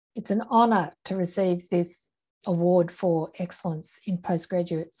It's an honour to receive this award for excellence in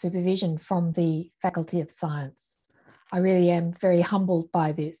postgraduate supervision from the Faculty of Science. I really am very humbled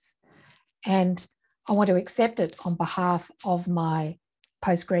by this, and I want to accept it on behalf of my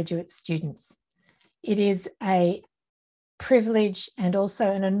postgraduate students. It is a privilege and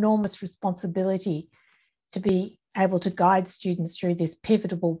also an enormous responsibility to be able to guide students through this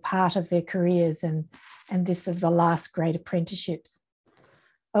pivotal part of their careers and this of the last great apprenticeships.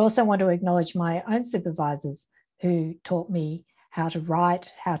 I also want to acknowledge my own supervisors who taught me how to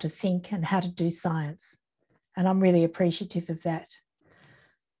write, how to think, and how to do science. And I'm really appreciative of that.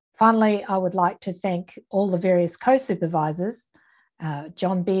 Finally, I would like to thank all the various co-supervisors,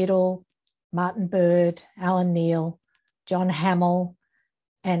 John Beardall, Martin Bird, Alan Neal, John Hamill,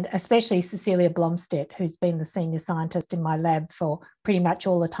 and especially Cecilia Blomstedt, who's been the senior scientist in my lab for pretty much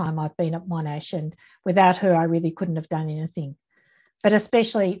all the time I've been at Monash. And without her, I really couldn't have done anything. But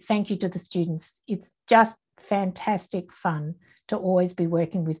especially thank you to the students. It's just fantastic fun to always be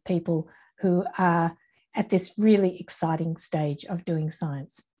working with people who are at this really exciting stage of doing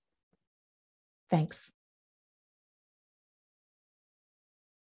science. Thanks.